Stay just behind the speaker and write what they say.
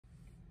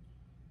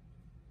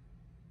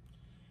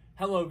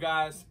Hello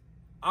guys,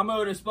 I'm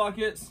Otis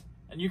Buckets,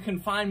 and you can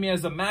find me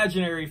as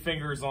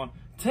Imaginaryfingerz on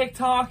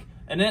TikTok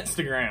and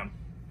Instagram.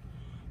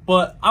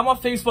 But I'm a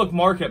Facebook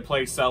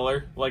marketplace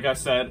seller, like I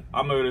said,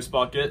 I'm Otis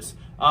Buckets.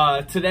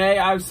 Today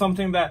I have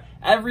something that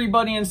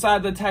everybody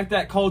inside the tech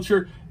deck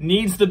culture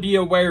needs to be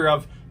aware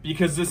of,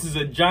 because this is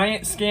a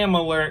giant scam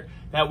alert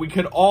that we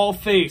could all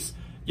face.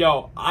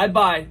 Yo, I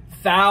buy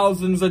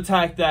thousands of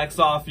tech decks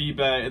off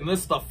eBay, and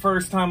this is the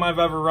first time I've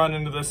ever run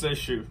into this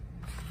issue.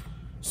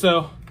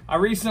 So I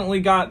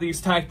recently got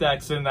these tech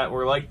decks in that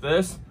were like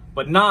this,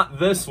 but not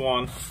this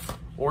one,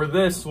 or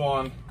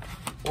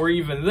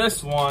even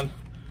this one.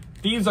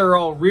 These are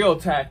all real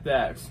tech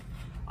decks.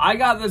 I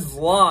got this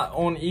lot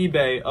on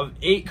eBay of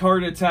 8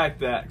 carded tech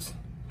decks.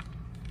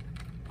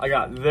 I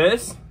got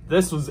this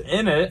was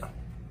in it,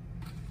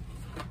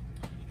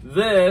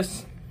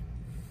 this,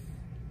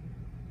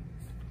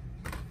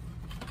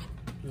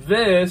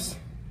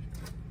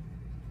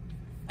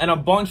 and a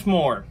bunch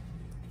more.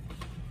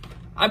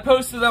 I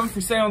posted them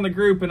for sale in the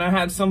group, and I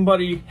had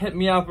somebody hit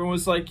me up and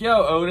was like,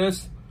 yo,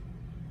 Otis,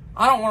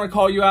 I don't want to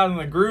call you out in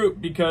the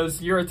group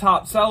because you're a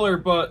top seller,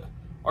 but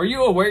are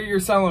you aware you're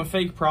selling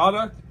fake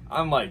product?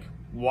 I'm like,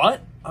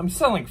 what? I'm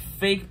selling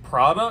fake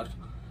product?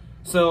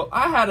 So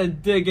I had to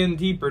dig in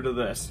deeper to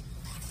this.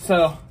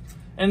 So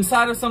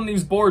inside of some of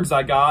these boards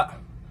I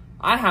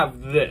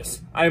have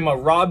this. I am a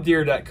Rob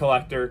Dyrdek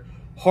collector,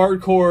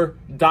 hardcore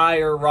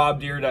dire Rob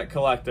Dyrdek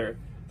collector.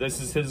 This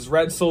is his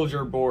Red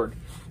Soldier board.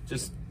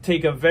 Just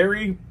take a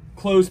very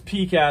close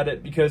peek at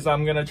it because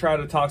I'm gonna try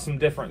to talk some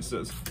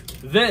differences.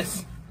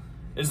 This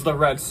is the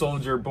Red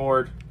Soldier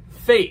board,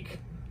 fake,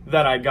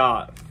 that I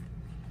got.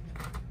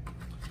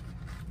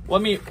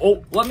 Let me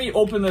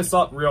open this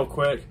up real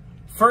quick.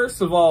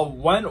 First of all,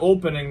 when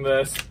opening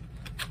this,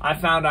 I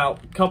found out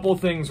a couple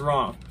things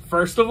wrong.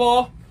 First of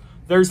all,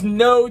 there's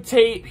no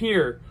tape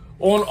here.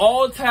 On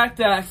all tech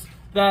decks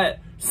that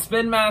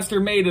Spin Master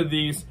made of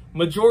these,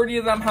 majority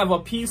of them have a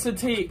piece of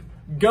tape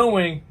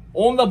going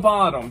on the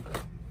bottom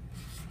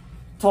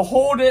to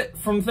hold it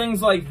from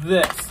things like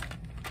this,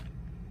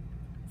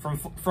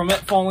 from it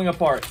falling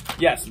apart.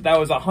 Yes, that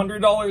was a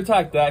 $100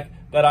 tech deck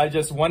that I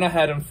just went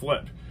ahead and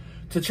flipped.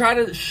 To try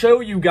to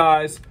show you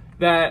guys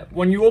that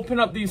when you open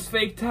up these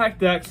fake tech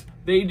decks,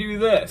 they do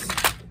this.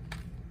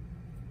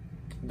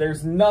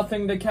 There's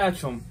nothing to catch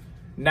them.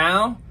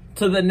 Now,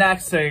 to the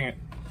next thing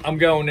I'm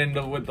going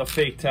into with the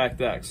fake tech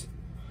decks.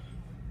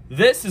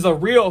 This is a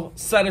real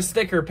set of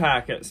sticker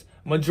packets.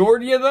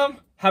 Majority of them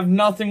have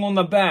nothing on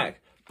the back.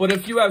 But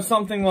if you have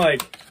something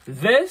like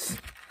this,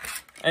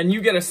 and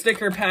you get a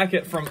sticker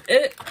packet from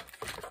it,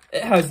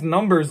 it has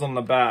numbers on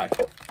the back.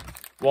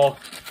 Well,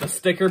 the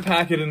sticker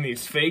packet in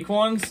these fake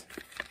ones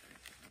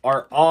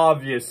are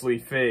obviously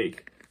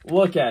fake.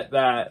 Look at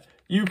that.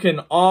 You can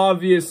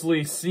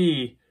obviously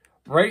see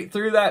right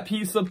through that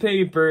piece of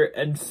paper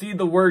and see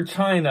the word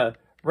China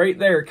right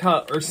there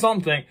cut, or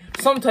something,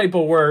 some type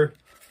of word.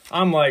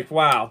 I'm like,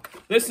 wow,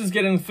 this is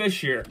getting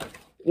fishier.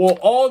 Well,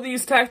 all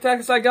these tech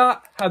decks I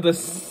got have the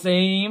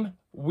same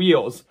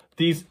wheels.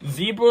 These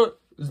zebra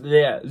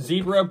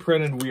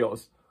printed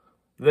wheels.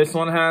 This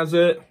one has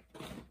it.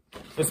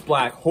 This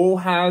black hole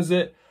has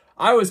it.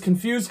 I was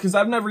confused because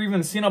I've never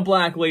even seen a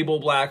black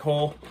label black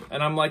hole.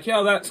 And I'm like,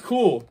 yeah, that's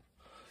cool.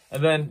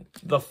 And then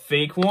the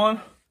fake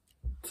one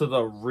to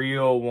the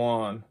real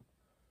one.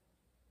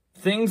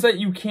 Things that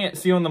you can't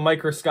see on the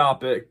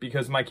microscopic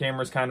because my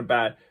camera's kind of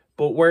bad.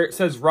 But where it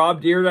says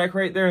Rob Dyrdek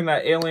right there in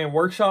that Alien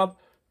Workshop,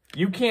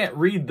 you can't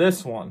read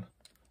this one.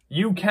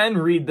 You can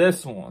read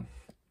this one.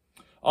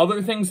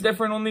 Other things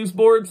different on these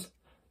boards,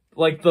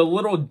 like the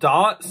little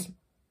dots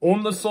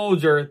on the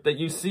soldier that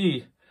you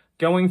see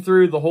going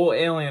through the whole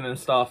alien and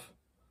stuff,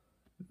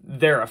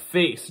 they're a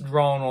face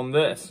drawn on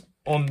this.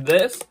 On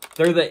this,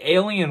 they're the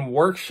Alien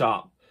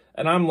Workshop.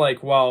 And I'm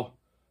like, well,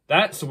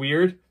 that's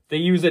weird. They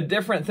use a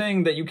different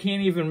thing that you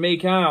can't even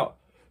make out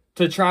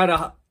to try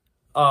to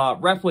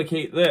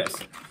replicate this.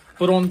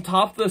 But on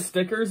top of the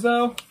stickers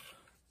though,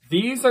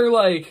 these are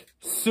like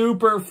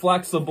super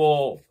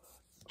flexible.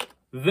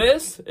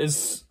 This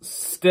is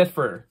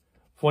stiffer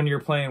when you're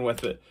playing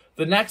with it.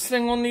 The next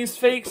thing on these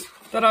fakes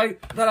that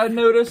I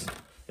noticed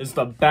is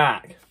the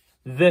back.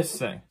 This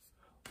thing.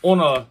 On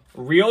a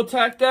real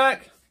tech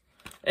deck,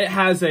 it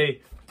has a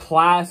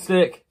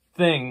plastic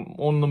thing.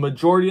 On the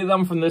majority of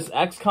them from this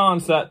X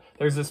concept,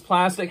 there's this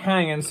plastic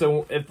hanging,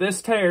 so if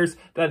this tears,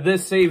 that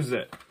this saves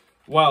it.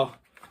 Well,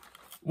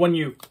 when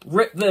you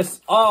rip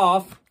this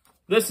off,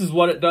 this is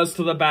what it does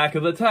to the back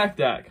of the tech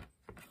deck.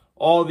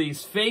 All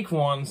these fake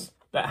ones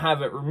that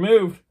have it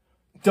removed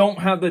don't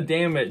have the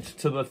damage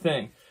to the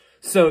thing.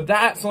 So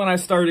that's when I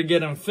started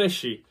getting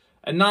fishy.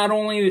 And not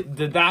only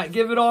did that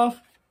give it off,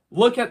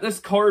 look at this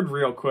card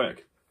real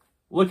quick.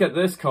 Look at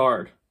this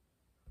card.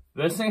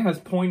 This thing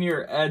has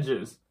pointier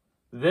edges.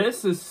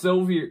 This is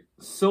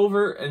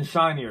silver and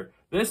shinier.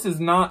 This is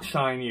not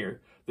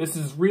shinier. This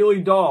is really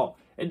dull.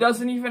 It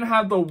doesn't even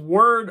have the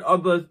word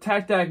of the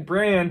tech deck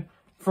brand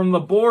from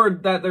the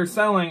board that they're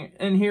selling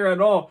in here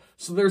at all.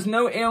 So there's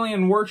no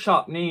Alien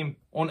Workshop name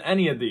on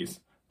any of these.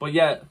 but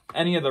yet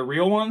any of the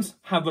real ones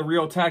have the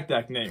real tech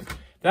deck name.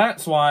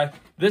 That's why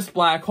this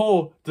black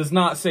hole does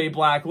not say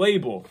Black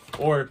Label,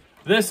 or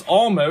this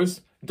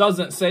almost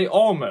doesn't say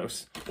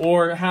Almost,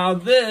 or how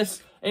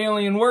this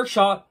Alien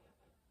Workshop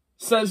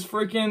says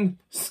freaking,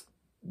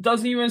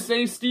 doesn't even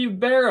say Steve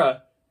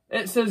Barra.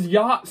 It says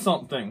Yacht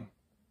something.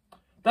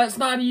 That's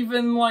not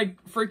even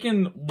like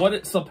freaking what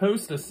it's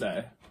supposed to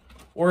say.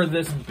 Or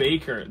this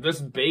Baker.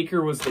 This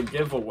Baker was the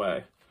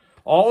giveaway.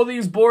 All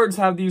these boards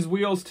have these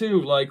wheels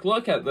too. Like,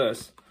 look at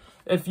this.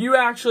 If you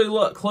actually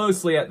look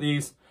closely at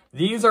these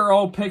are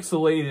all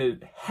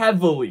pixelated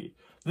heavily.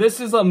 This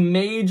is a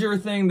major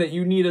thing that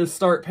you need to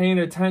start paying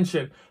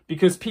attention,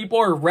 because people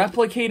are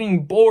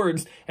replicating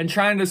boards and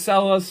trying to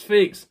sell us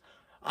fakes.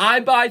 I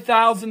buy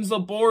thousands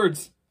of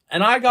boards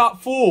and I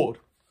got fooled.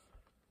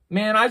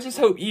 Man, I just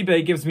hope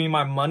eBay gives me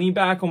my money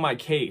back on my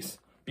case,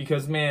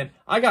 because man,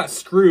 I got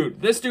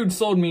screwed. This dude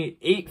sold me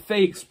 8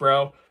 fakes,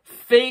 bro.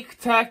 Fake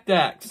tech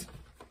decks.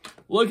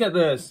 Look at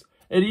this.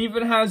 It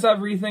even has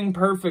everything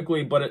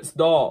perfectly, but it's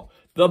dull.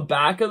 The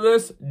back of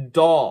this,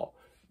 dull.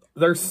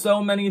 There's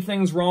so many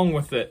things wrong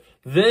with it.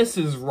 This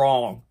is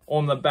wrong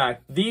on the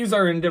back. These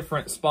are in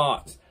different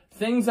spots.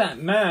 Things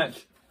that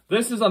match.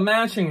 This is a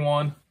matching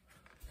one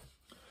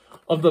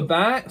of the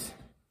backs.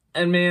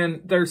 And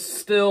man, there's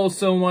still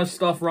so much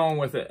stuff wrong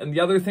with it. And the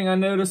other thing I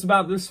noticed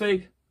about this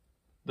fake,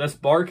 this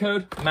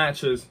barcode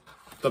matches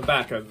the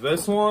back of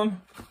this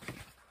one,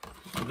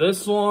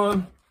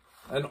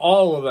 and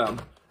all of them.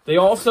 They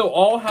also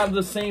all have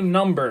the same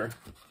number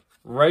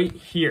right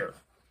here.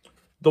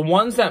 The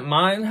ones that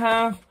mine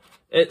have,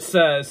 it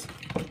says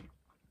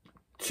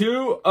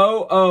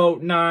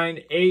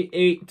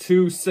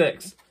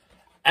 20098826.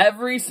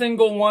 Every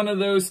single one of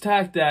those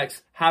tech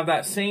decks have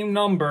that same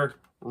number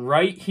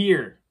right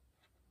here.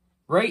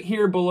 Right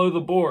here below the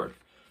board.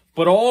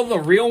 But all the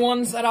real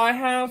ones that I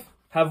have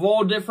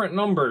all different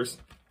numbers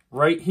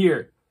right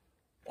here.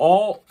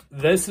 All,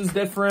 this is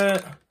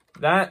different,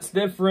 that's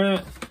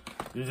different,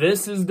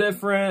 this is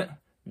different,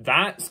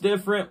 that's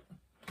different.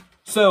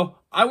 So,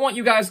 I want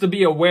you guys to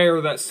be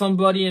aware that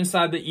somebody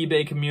inside the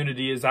eBay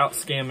community is out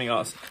scamming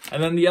us.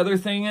 And then the other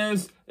thing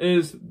is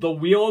the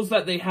wheels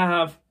that they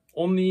have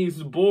on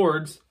these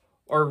boards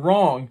are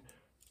wrong.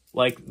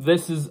 Like,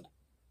 this is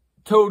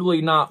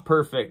totally not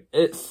perfect.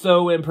 It's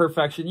so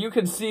imperfection. You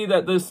can see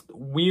that this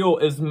wheel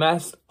is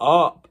messed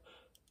up.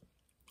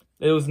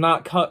 It was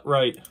not cut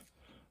right.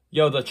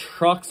 Yo, the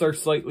trucks are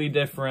slightly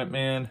different,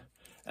 man.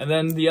 And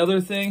then the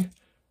other thing,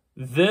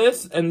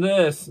 this and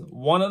this,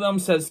 one of them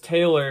says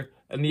Taylor,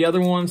 and the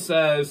other one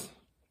says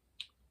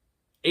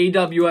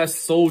AWS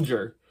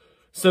Soldier.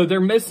 So they're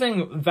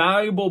missing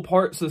valuable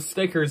parts of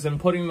stickers and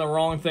putting the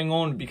wrong thing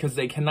on because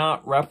they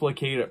cannot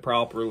replicate it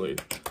properly.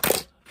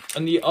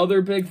 And the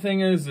other big thing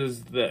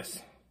is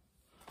this.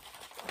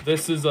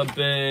 This is a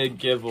big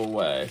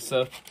giveaway.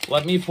 So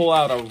let me pull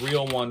out a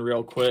real one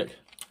real quick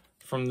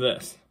from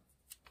this.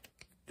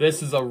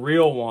 This is a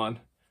real one.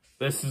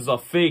 This is a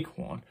fake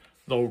one.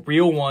 The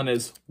real one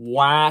is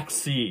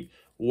waxy.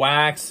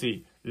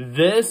 Waxy.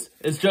 This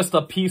is just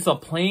a piece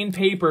of plain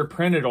paper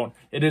printed on.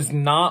 It is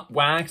not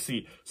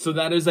waxy. So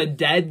that is a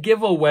dead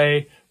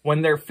giveaway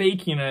when they're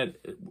faking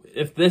it.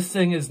 If this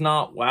thing is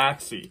not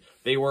waxy,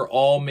 they were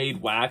all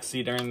made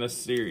waxy during this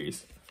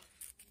series.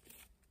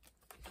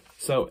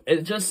 So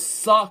it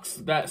just sucks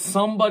that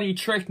somebody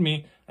tricked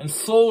me and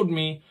sold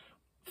me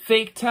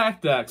fake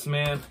tech decks,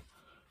 man.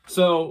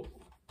 So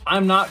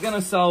I'm not going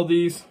to sell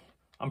these.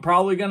 I'm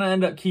probably going to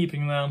end up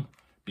keeping them,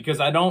 because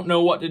I don't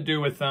know what to do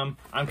with them.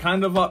 I'm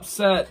kind of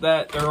upset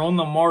that they're on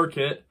the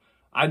market.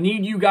 I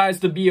need you guys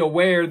to be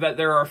aware that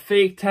there are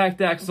fake tech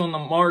decks on the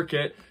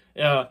market.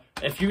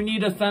 If you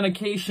need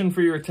authentication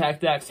for your tech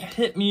decks,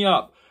 hit me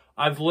up.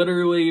 I've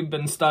literally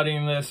been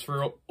studying this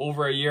for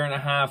over 1.5 years,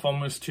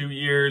 almost 2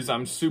 years.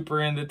 I'm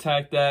super into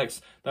tech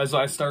decks. That's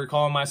why I started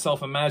calling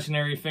myself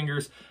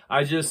Imaginaryfingerz.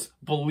 I just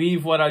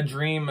believe what I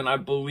dream, and I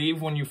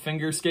believe when you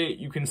finger skate,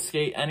 you can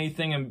skate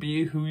anything and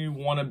be who you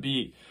want to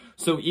be.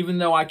 So even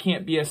though I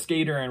can't be a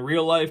skater in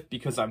real life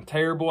because I'm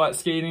terrible at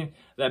skating,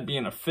 that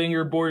being a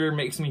fingerboarder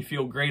makes me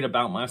feel great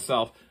about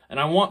myself. And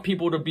I want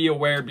people to be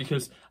aware,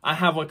 because I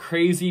have a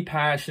crazy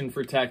passion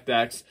for tech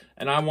decks,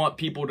 and I want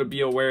people to be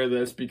aware of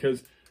this,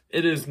 because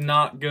it is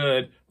not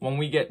good when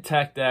we get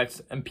tech decks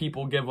and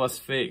people give us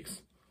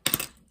fakes.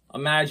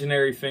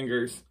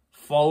 Imaginaryfingerz.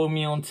 Follow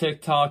me on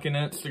TikTok and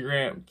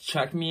Instagram.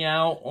 Check me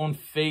out on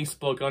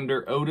Facebook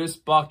under Otis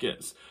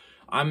Buckets.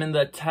 I'm in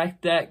the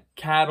Tech Deck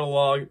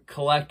Catalog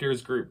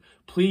Collectors group.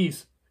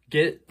 Please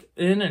get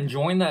in and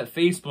join that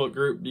Facebook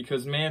group,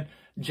 because man,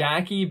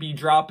 Jackie be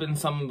dropping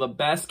some of the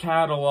best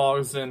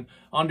catalogs and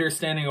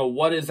understanding of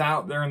what is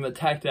out there in the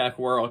tech deck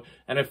world.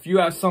 And if you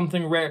have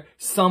something rare,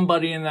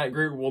 somebody in that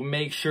group will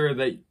make sure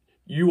that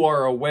you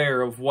are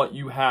aware of what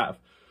you have.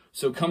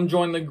 So come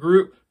join the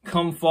group,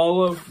 come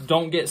follow.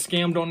 Don't get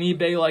scammed on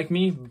eBay like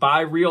me.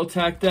 Buy real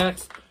tech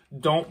decks.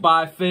 Don't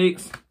buy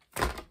fakes.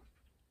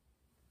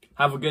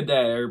 Have a good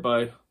day,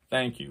 everybody.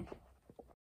 Thank you.